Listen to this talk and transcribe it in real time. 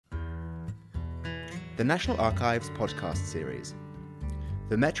the National Archives podcast series.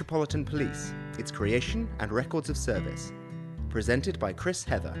 The Metropolitan Police, its creation and records of service. Presented by Chris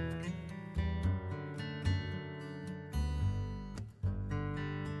Heather.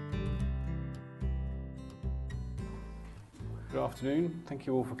 Good afternoon, thank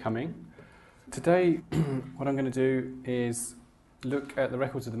you all for coming. Today, what I'm going to do is look at the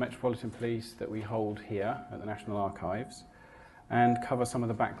records of the Metropolitan Police that we hold here at the National Archives and cover some of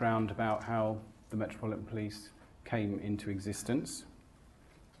the background about how the Metropolitan Police came into existence.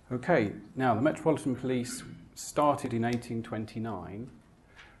 Okay, now the Metropolitan Police started in 1829,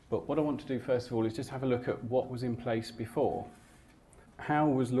 but what I want to do first of all is just have a look at what was in place before. How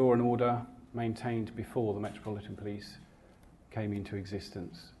was law and order maintained before the Metropolitan Police came into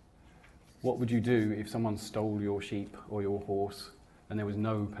existence? What would you do if someone stole your sheep or your horse and there was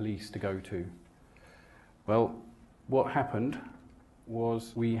no police to go to? Well, what happened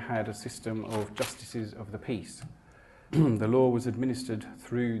was we had a system of justices of the peace. The law was administered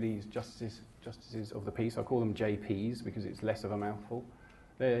through these justices of the peace. I call them JPs because it's less of a mouthful.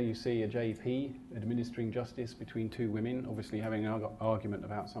 There you see a JP administering justice between two women, obviously having an argument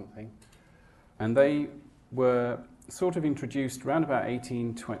about something. And they were sort of introduced around about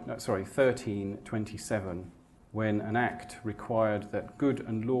 1327, when an act required that good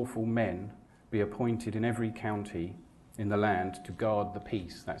and lawful men be appointed in every county in the land to guard the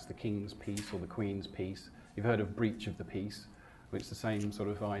peace. That's the king's peace or the queen's peace. You've heard of breach of the peace, which is the same sort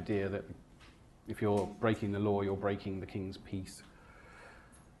of idea that if you're breaking the law, you're breaking the king's peace.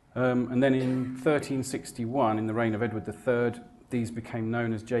 And then in 1361, in the reign of Edward III, these became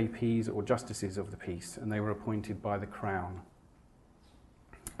known as JPs or Justices of the Peace, and they were appointed by the Crown.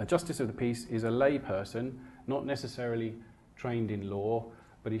 A Justice of the Peace is a lay person, not necessarily trained in law,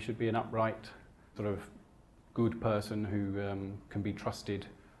 but he should be an upright, sort of good person who can be trusted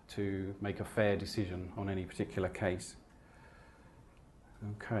to make a fair decision on any particular case.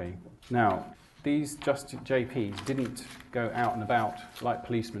 Okay, now these JPs didn't go out and about like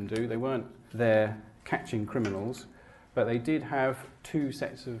policemen do. They weren't there catching criminals, but they did have two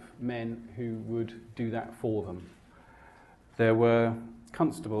sets of men who would do that for them. There were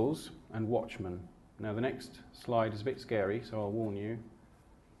constables and watchmen. Now the next slide is a bit scary, so I'll warn you.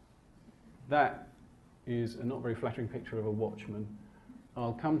 That is a not very flattering picture of a watchman.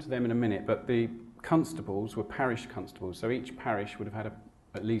 I'll come to them in a minute, but the constables were parish constables, so each parish would have had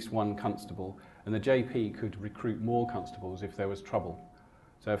at least one constable, and the JP could recruit more constables if there was trouble.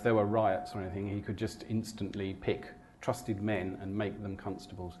 So if there were riots or anything, he could just instantly pick trusted men and make them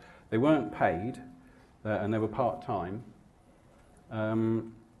constables. They weren't paid, and they were part-time,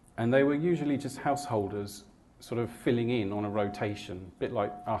 and they were usually just householders sort of filling in on a rotation, a bit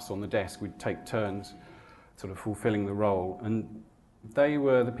like us on the desk. We'd take turns sort of fulfilling the role, and they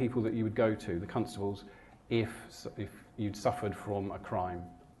were the people that you would go to, the constables, if you'd suffered from a crime.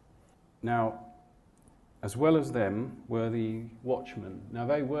 Now, as well as them were the watchmen. Now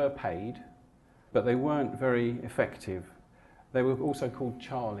they were paid, but they weren't very effective. They were also called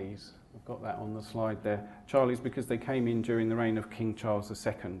Charlies. I've got that on the slide there. Charlies because they came in during the reign of King Charles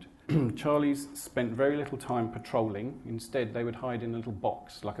II. Charlies spent very little time patrolling. Instead, they would hide in a little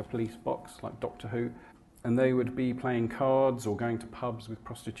box, like a police box, like Doctor Who, and they would be playing cards or going to pubs with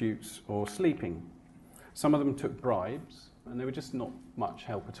prostitutes or sleeping. Some of them took bribes, and they were just not much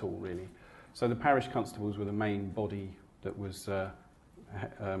help at all, really. So the parish constables were the main body that was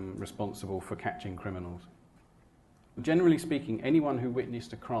responsible for catching criminals. Generally speaking, anyone who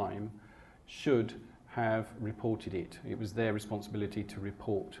witnessed a crime should have reported it. It was their responsibility to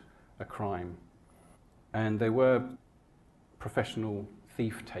report a crime. And they were professional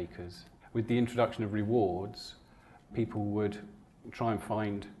thief takers. With the introduction of rewards, people would try and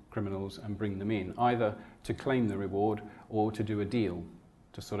find criminals and bring them in, either to claim the reward or to do a deal,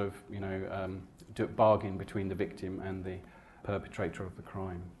 to sort of, do a bargain between the victim and the perpetrator of the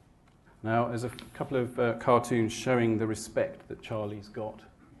crime. Now, there's a couple of cartoons showing the respect that Charlie's got.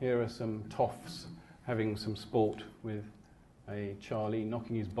 Here are some toffs having some sport with a Charlie,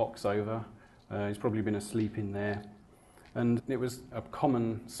 knocking his box over. He's probably been asleep in there. And it was a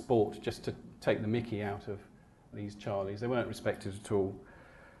common sport just to take the mickey out of these Charlies. They weren't respected at all.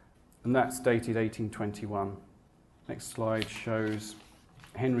 And that's dated 1821. Next slide shows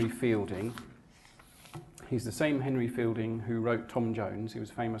Henry Fielding. He's the same Henry Fielding who wrote Tom Jones. He was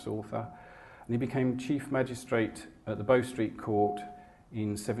a famous author. And he became Chief Magistrate at the Bow Street Court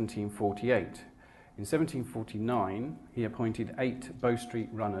in 1748. In 1749, he appointed 8 Bow Street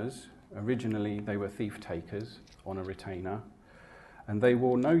runners. Originally, they were thief takers on a retainer. And they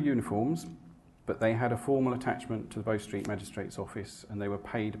wore no uniforms, but they had a formal attachment to the Bow Street Magistrate's office, and they were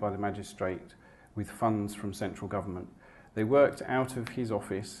paid by the magistrate with funds from central government. They worked out of his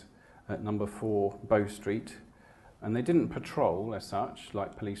office at number 4 Bow Street, and they didn't patrol as such,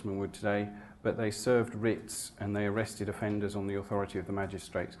 like policemen would today, but they served writs and they arrested offenders on the authority of the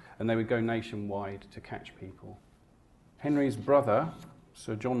magistrates, and they would go nationwide to catch people. Henry's brother,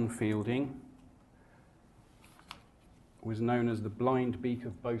 Sir John Fielding, was known as the Blind Beak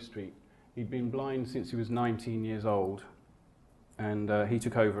of Bow Street. He'd been blind since he was 19 years old, and he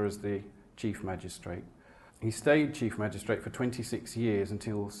took over as the Chief Magistrate. He stayed Chief Magistrate for 26 years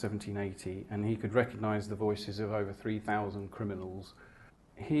until 1780, and he could recognise the voices of over 3,000 criminals.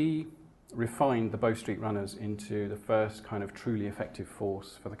 He refined the Bow Street Runners into the first kind of truly effective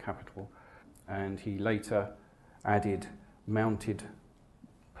force for the capital, and he later added mounted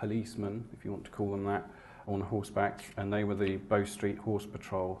policemen, if you want to call them that, on horseback, and they were the Bow Street Horse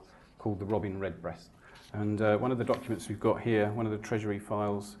Patrol, called the Robin Redbreast. And one of the documents we've got here, one of the Treasury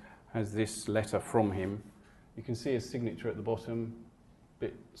files, has this letter from him. You can see his signature at the bottom, a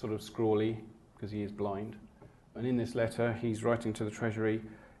bit sort of scrawly because he is blind. And in this letter, he's writing to the Treasury,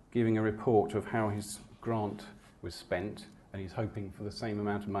 giving a report of how his grant was spent, and he's hoping for the same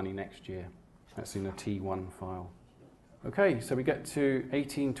amount of money next year. That's in a T1 file. Okay, so we get to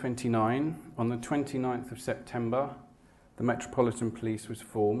 1829. On the 29th of September, the Metropolitan Police was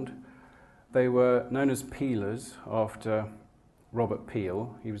formed. They were known as Peelers after Robert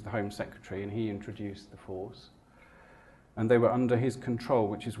Peel. He was the Home Secretary and he introduced the force. And they were under his control,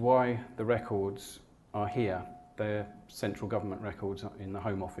 which is why the records are here. They're central government records in the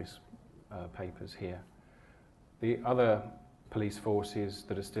Home Office papers here. The other police forces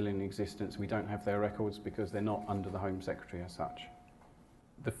that are still in existence, we don't have their records because they're not under the Home Secretary as such.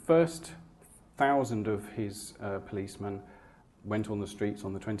 The first 1,000 of his policemen went on the streets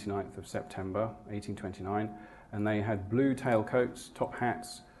on the 29th of September 1829, and they had blue tailcoats, top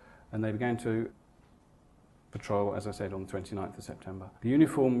hats, and they began to patrol, as I said, on the 29th of September. The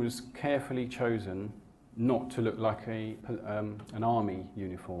uniform was carefully chosen not to look like an army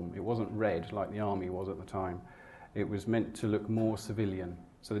uniform. It wasn't red like the army was at the time. It was meant to look more civilian.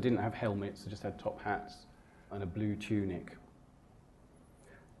 So they didn't have helmets, they just had top hats and a blue tunic.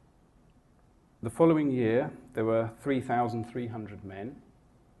 The following year, there were 3,300 men.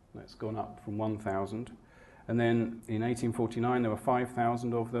 That's gone up from 1,000. And then in 1849, there were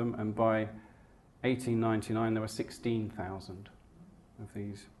 5,000 of them, and by 1899, there were 16,000 of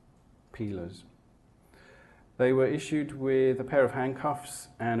these peelers. They were issued with a pair of handcuffs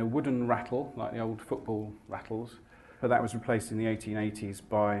and a wooden rattle, like the old football rattles, but that was replaced in the 1880s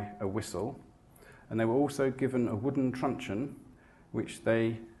by a whistle. And they were also given a wooden truncheon, which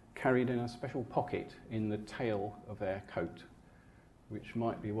they carried in a special pocket in the tail of their coat, which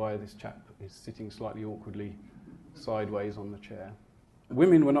might be why this chap is sitting slightly awkwardly sideways on the chair.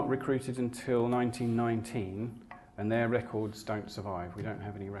 Women were not recruited until 1919, and their records don't survive. We don't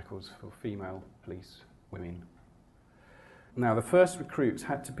have any records for female police women. Now, the first recruits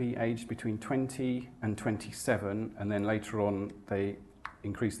had to be aged between 20 and 27, and then later on they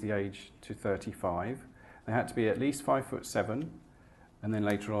increased the age to 35. They had to be at least 5'7", and then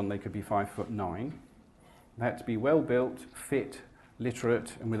later on they could be 5'9". They had to be well built, fit,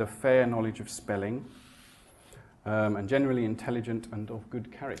 literate, and with a fair knowledge of spelling, and generally intelligent and of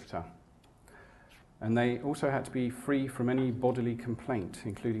good character. And they also had to be free from any bodily complaint,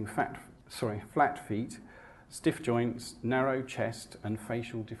 including flat feet, stiff joints, narrow chest, and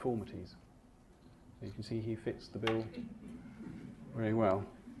facial deformities. So you can see he fits the bill very well.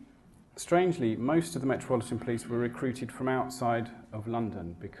 Strangely, most of the Metropolitan Police were recruited from outside of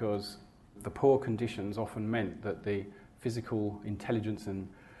London because the poor conditions often meant that the physical intelligence and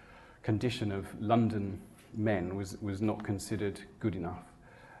condition of London men was not considered good enough.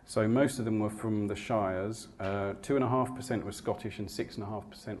 So most of them were from the shires. 2.5% were Scottish and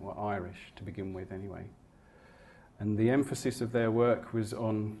 6.5% were Irish to begin with anyway. And the emphasis of their work was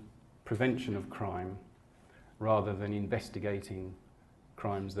on prevention of crime rather than investigating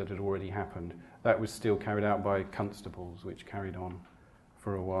crimes that had already happened. That was still carried out by constables, which carried on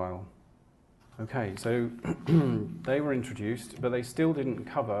for a while. Okay, so they were introduced, but they still didn't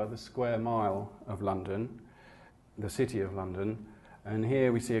cover the square mile of London, the city of London. And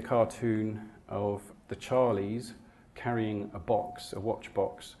here we see a cartoon of the Charlies carrying a box, a watch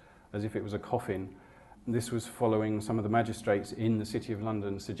box, as if it was a coffin. This was following some of the magistrates in the city of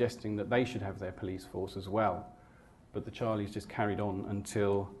London suggesting that they should have their police force as well. But the Charlies just carried on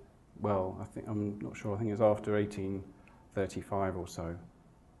until, well, I'm not sure, I think it was after 1835 or so.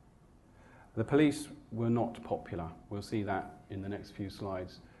 The police were not popular. We'll see that in the next few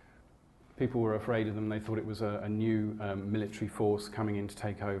slides. People were afraid of them. They thought it was a new military force coming in to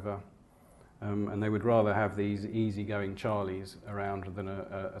take over. And they would rather have these easygoing Charlies around than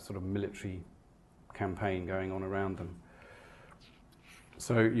a sort of military campaign going on around them.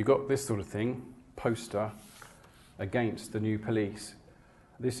 So you got this sort of thing, poster against the new police.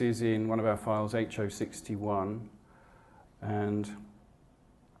 This is in one of our files, HO61, and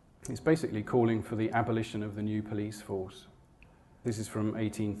it's basically calling for the abolition of the new police force. This is from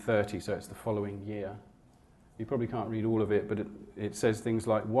 1830, so it's the following year. You probably can't read all of it, but it says things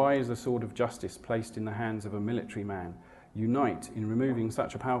like, "Why is the sword of justice placed in the hands of a military man? Unite in removing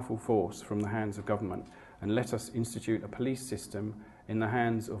such a powerful force from the hands of government, and let us institute a police system in the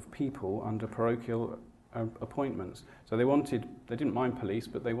hands of people under parochial appointments." So they didn't mind police,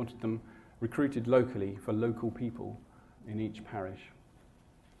 but they wanted them recruited locally for local people in each parish.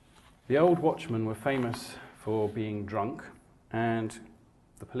 The old watchmen were famous for being drunk, and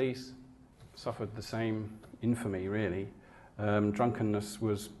the police suffered the same infamy, really. Drunkenness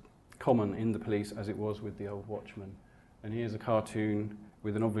was common in the police as it was with the old watchmen. And here's a cartoon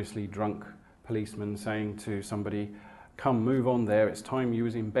with an obviously drunk policeman saying to somebody, "Come, move on there, it's time you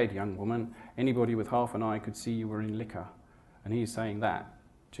was in bed, young woman. Anybody with half an eye could see you were in liquor." And he's saying that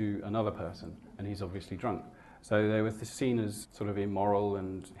to another person, and he's obviously drunk. So they were seen as sort of immoral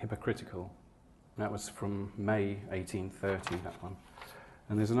and hypocritical. That was from May 1830, that one.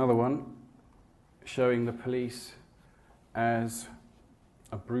 And there's another one showing the police as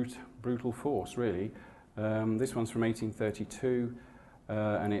a brutal force, really. This one's from 1832,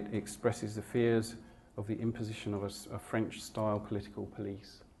 and it expresses the fears of the imposition of a French-style political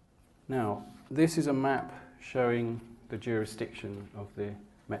police. Now, this is a map showing the jurisdiction of the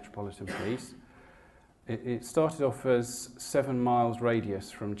Metropolitan Police. It started off as 7 miles radius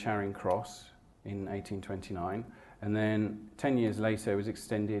from Charing Cross in 1829, and then 10 years later it was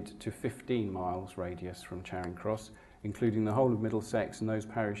extended to 15 miles radius from Charing Cross, including the whole of Middlesex and those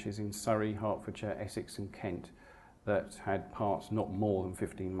parishes in Surrey, Hertfordshire, Essex and Kent that had parts not more than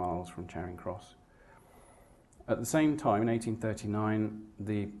 15 miles from Charing Cross. At the same time, in 1839,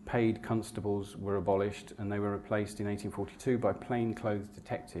 the paid constables were abolished, and they were replaced in 1842 by plainclothes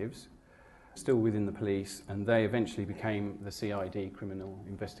detectives, still within the police, and they eventually became the CID, Criminal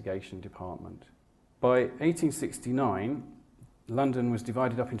Investigation Department. By 1869, London was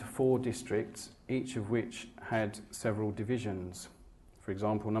divided up into 4 districts, each of which had several divisions. For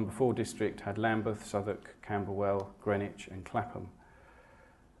example, number 4 district had Lambeth, Southwark, Camberwell, Greenwich and Clapham.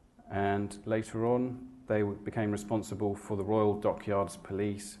 And later on, they became responsible for the Royal Dockyards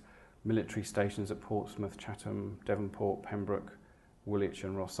Police, military stations at Portsmouth, Chatham, Devonport, Pembroke, Woolwich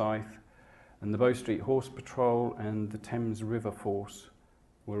and Rosyth, and the Bow Street Horse Patrol and the Thames River Force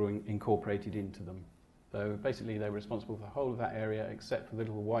were incorporated into them. So basically they were responsible for the whole of that area except for the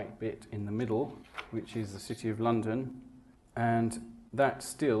little white bit in the middle, which is the City of London, and that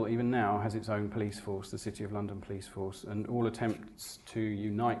still, even now, has its own police force, the City of London Police Force, and all attempts to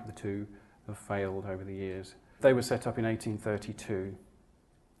unite the two have failed over the years. They were set up in 1832,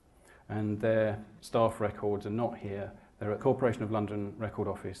 and their staff records are not here. They're at the Corporation of London Record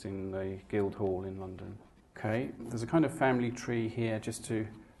Office in the Guildhall in London. Okay, there's a kind of family tree here just to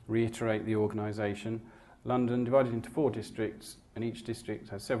reiterate the organisation. London divided into 4 districts, and each district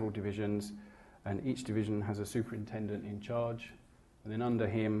has several divisions, and each division has a superintendent in charge, and then under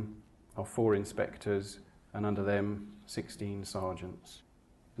him are 4 inspectors, and under them 16 sergeants.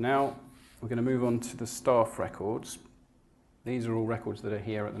 Now we're going to move on to the staff records. These are all records that are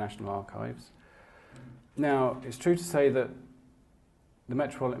here at the National Archives. Now, it's true to say that the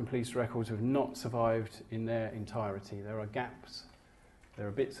Metropolitan Police records have not survived in their entirety. There are gaps, there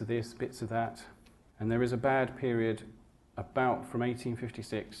are bits of this, bits of that, and there is a bad period about from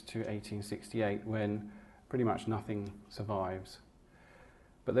 1856 to 1868 when pretty much nothing survives.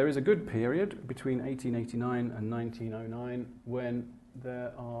 But there is a good period between 1889 and 1909 when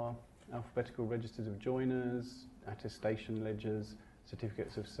there are alphabetical registers of joiners, attestation ledgers,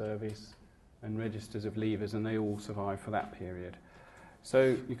 certificates of service, and registers of leavers, and they all survive for that period.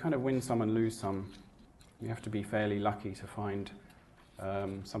 So you kind of win some and lose some. You have to be fairly lucky to find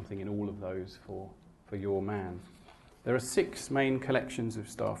something in all of those for your man. There are 6 main collections of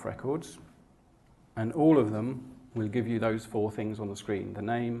staff records, and all of them will give you those 4 things on the screen: the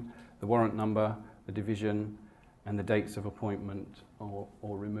name, the warrant number, the division, and the dates of appointment or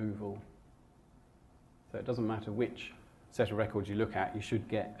removal. So it doesn't matter which set of records you look at, you should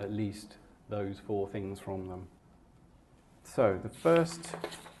get at least those 4 things from them. So the first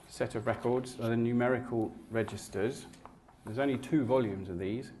set of records are the numerical registers. There's only 2 volumes of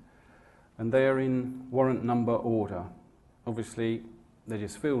these, and they are in warrant number order. Obviously, they're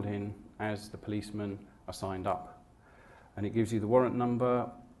just filled in as the policemen are signed up. And it gives you the warrant number,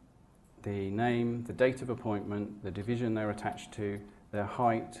 the name, the date of appointment, the division they're attached to, their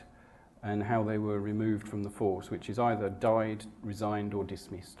height, and how they were removed from the force, which is either died, resigned, or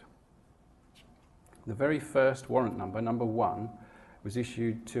dismissed. The very first warrant number, number 1, was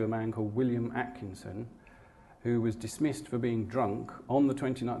issued to a man called William Atkinson, who was dismissed for being drunk on the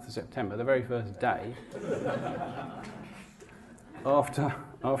 29th of September, the very first day,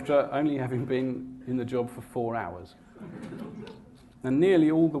 after only having been in the job for 4 hours. And nearly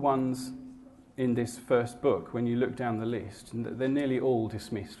all the ones in this first book, when you look down the list, they're nearly all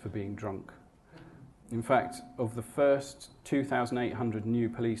dismissed for being drunk. In fact, of the first 2,800 new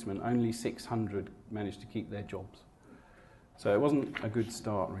policemen, only 600 managed to keep their jobs. So it wasn't a good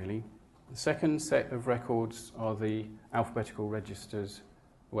start, really. The second set of records are the alphabetical registers.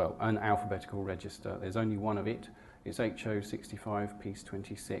 Well, an alphabetical register. There's only one of it. It's HO 65, piece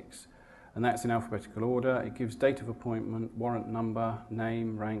 26. And that's in alphabetical order. It gives date of appointment, warrant number,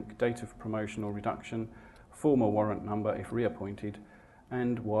 name, rank, date of promotion or reduction, former warrant number if reappointed,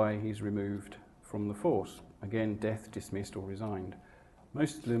 and why he's removed from the force. Again, death, dismissed or resigned.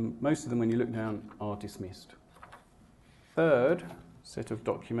 Most of them, when you look down, are dismissed. Third set of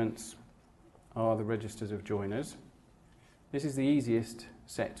documents are the registers of joiners. This is the easiest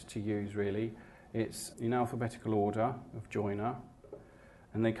set to use, really. It's in alphabetical order of joiner,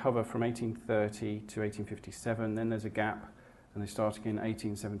 and they cover from 1830 to 1857. Then there's a gap, and they start again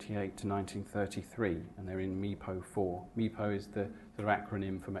 1878 to 1933, and they're in MEPO 4. MEPO is the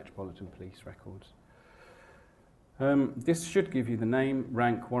acronym for Metropolitan Police records. This should give you the name,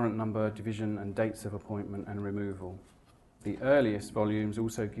 rank, warrant number, division, and dates of appointment and removal. The earliest volumes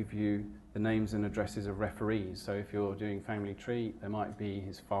also give you the names and addresses of referees. So if you're doing family tree, there might be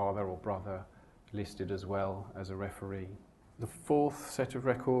his father or brother listed as well as a referee. The fourth set of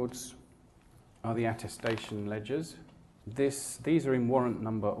records are the attestation ledgers. These are in warrant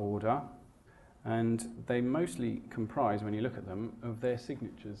number order, and they mostly comprise, when you look at them, of their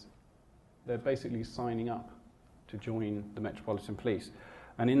signatures. They're basically signing up to join the Metropolitan Police.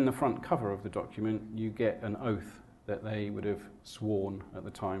 And in the front cover of the document, you get an oath that they would have sworn at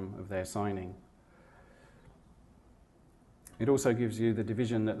the time of their signing. It also gives you the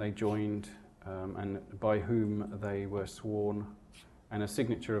division that they joined and by whom they were sworn, and a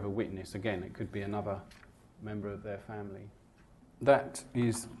signature of a witness. Again, it could be another member of their family. That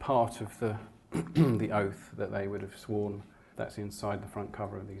is part of the the oath that they would have sworn. That's inside the front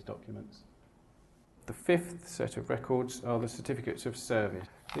cover of these documents. The fifth set of records are the certificates of service.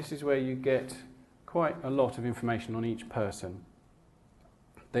 This is where you get quite a lot of information on each person.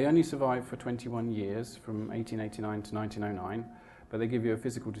 They only survive for 21 years, from 1889 to 1909, but they give you a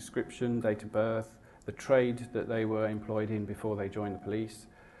physical description, date of birth, the trade that they were employed in before they joined the police,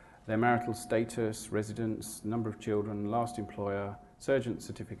 their marital status, residence, number of children, last employer, sergeant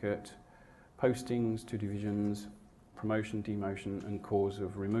certificate, postings to divisions, promotion, demotion, and cause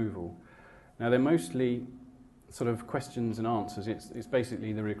of removal. Now, they're mostly sort of questions and answers. It's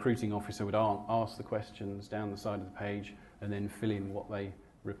basically the recruiting officer would ask the questions down the side of the page and then fill in what they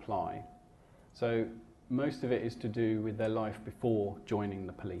reply. So most of it is to do with their life before joining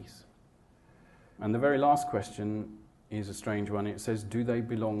the police. And the very last question is a strange one. It says, do they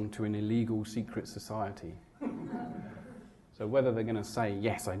belong to an illegal secret society? So whether they're going to say,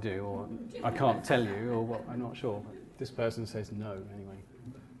 yes, I do, or I can't tell you, or what, I'm not sure. But this person says no, anyway.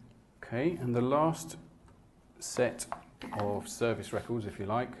 Okay, and the last set of service records, if you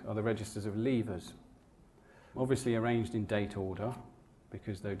like, are the registers of leavers. Obviously arranged in date order,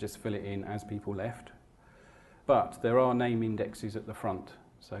 because they'll just fill it in as people left. But there are name indexes at the front.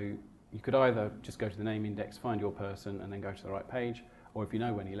 So you could either just go to the name index, find your person, and then go to the right page, or if you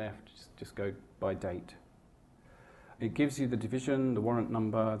know when he left, just go by date. It gives you the division, the warrant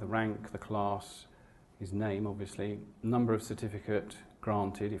number, the rank, the class, his name, obviously, number of certificate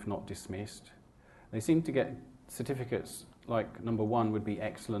granted, if not dismissed. They seem to get certificates like number 1 would be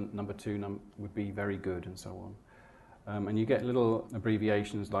excellent, number 2 would be very good, and so on. And you get little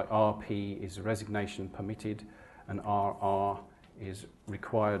abbreviations like RP is resignation permitted, and RR is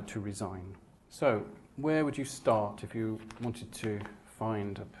required to resign. So, where would you start if you wanted to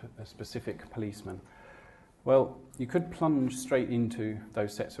find a specific policeman? Well, you could plunge straight into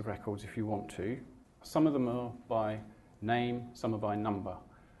those sets of records if you want to. Some of them are by name, some are by number.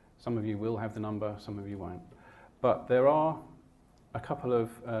 Some of you will have the number, some of you won't. But there are a couple of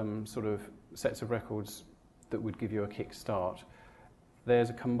sort of sets of records that would give you a kick start.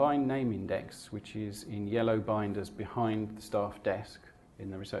 There's a combined name index, which is in yellow binders behind the staff desk in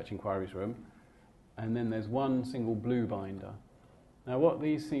the research inquiries room. And then there's one single blue binder. Now what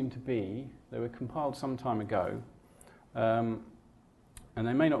these seem to be, they were compiled some time ago, and and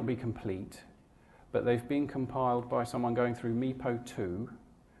they may not be complete, but they've been compiled by someone going through MEPO 2,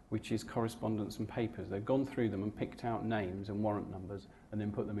 which is correspondence and papers. They've gone through them and picked out names and warrant numbers and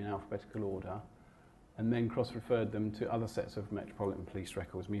then put them in alphabetical order, and then cross-referred them to other sets of Metropolitan Police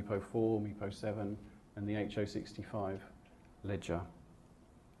records, MEPO 4, MEPO 7, and the HO65 ledger.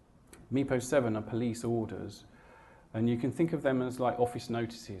 MEPO 7 are police orders, and you can think of them as like office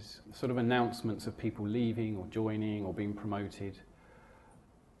notices, sort of announcements of people leaving or joining or being promoted,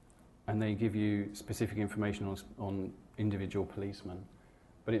 and they give you specific information on individual policemen.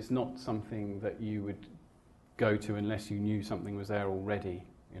 But it's not something that you would go to unless you knew something was there already,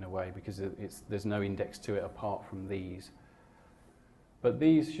 in a way, because there's no index to it apart from these. But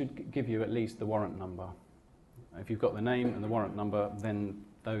these should give you at least the warrant number. If you've got the name and the warrant number, then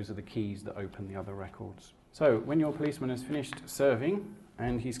those are the keys that open the other records. So when your policeman has finished serving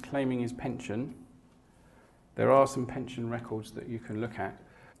and he's claiming his pension, there are some pension records that you can look at.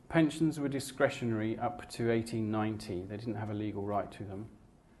 Pensions were discretionary up to 1890. They didn't have a legal right to them.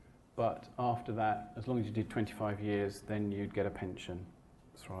 But after that, as long as you did 25 years, then you'd get a pension,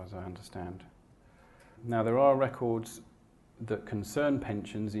 as far as I understand. Now, there are records that concern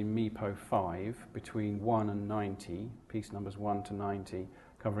pensions in MEPO 5 between 1 and 90, piece numbers 1 to 90,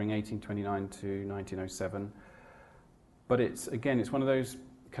 covering 1829 to 1907. But it's one of those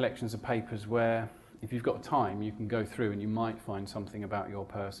collections of papers where if you've got time, you can go through and you might find something about your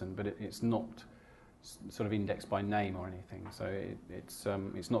person, but it's not sort of indexed by name or anything, so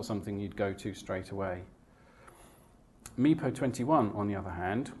it's not something you'd go to straight away. MEPO 21, on the other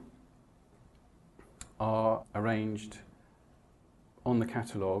hand, are arranged on the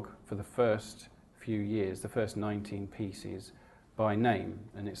catalogue for the first few years, the first 19 pieces, by name,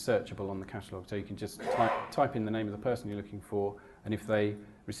 and it's searchable on the catalogue, so you can just type in the name of the person you're looking for, and if they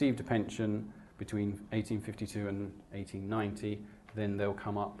received a pension between 1852 and 1890, then they'll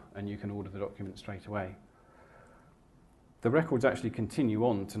come up and you can order the document straight away. The records actually continue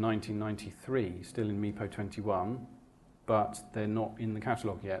on to 1993, still in MEPO 21, but they're not in the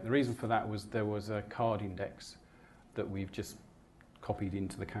catalogue yet. The reason for that was there was a card index that we've just copied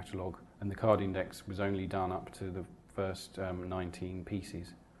into the catalogue, and the card index was only done up to the first 19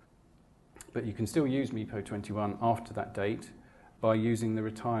 pieces. But you can still use MEPO 21 after that date by using the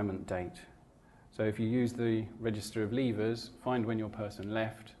retirement date. So if you use the Register of Leavers, find when your person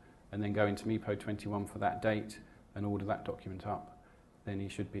left, and then go into MEPO 21 for that date and order that document up, then he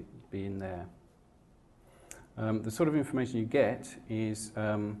should be in there. The sort of information you get is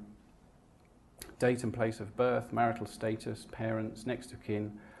date and place of birth, marital status, parents, next of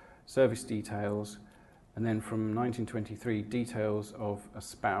kin, service details, and then from 1923, details of a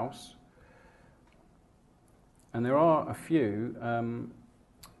spouse. And there are a few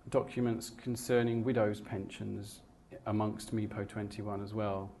documents concerning widows' pensions amongst MEPO 21 as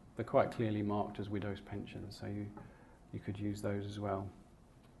well. They're quite clearly marked as widows' pensions, so you could use those as well.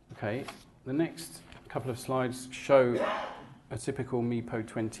 Okay, the next couple of slides show a typical MEPO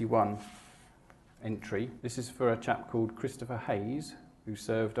 21 entry. This is for a chap called Christopher Hayes, who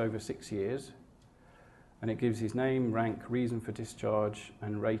served over 6 years, and it gives his name, rank, reason for discharge,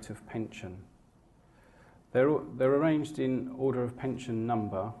 and rate of pension. They're arranged in order of pension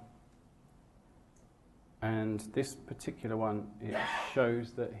number, and this particular one, it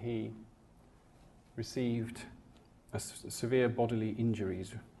shows that he received severe bodily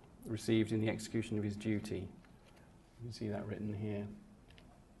injuries received in the execution of his duty. You can see that written here.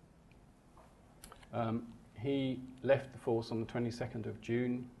 He left the force on the 22nd of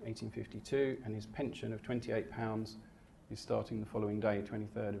June 1852, and his pension of £28 is starting the following day,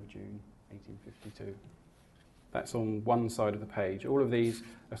 23rd of June 1852. That's on one side of the page. All of these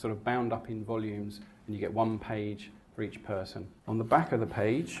are sort of bound up in volumes, and you get one page for each person. On the back of the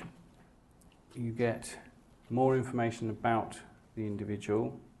page, you get more information about the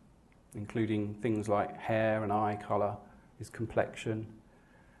individual, including things like hair and eye colour, his complexion,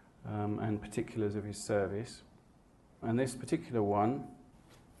 and particulars of his service. And this particular one,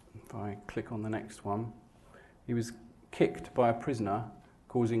 if I click on the next one, he was kicked by a prisoner,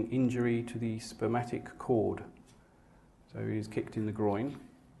 causing injury to the spermatic cord. So he was kicked in the groin.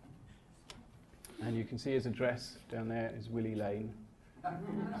 And you can see his address down there is Willie Lane.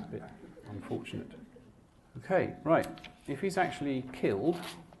 It's a bit unfortunate. Okay, right. If he's actually killed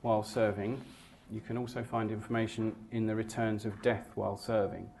while serving, you can also find information in the returns of death while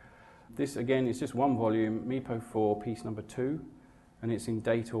serving. This, again, is just one volume, MEPO 4, piece number 2, and it's in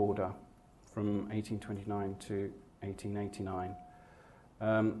date order from 1829 to 1889.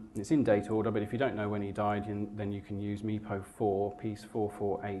 It's in date order, but if you don't know when he died, then you can use MEPO 4, piece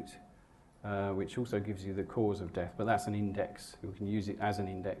 448, which also gives you the cause of death, but that's an index. You can use it as an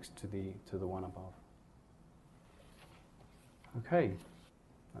index to the one above. Okay,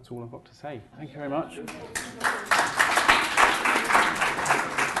 that's all I've got to say. Thank you very much.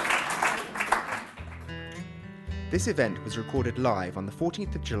 This event was recorded live on the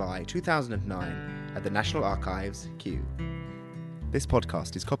 14th of July 2009 at the National Archives, Kew. This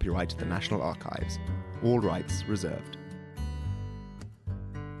podcast is copyright the National Archives. All rights reserved.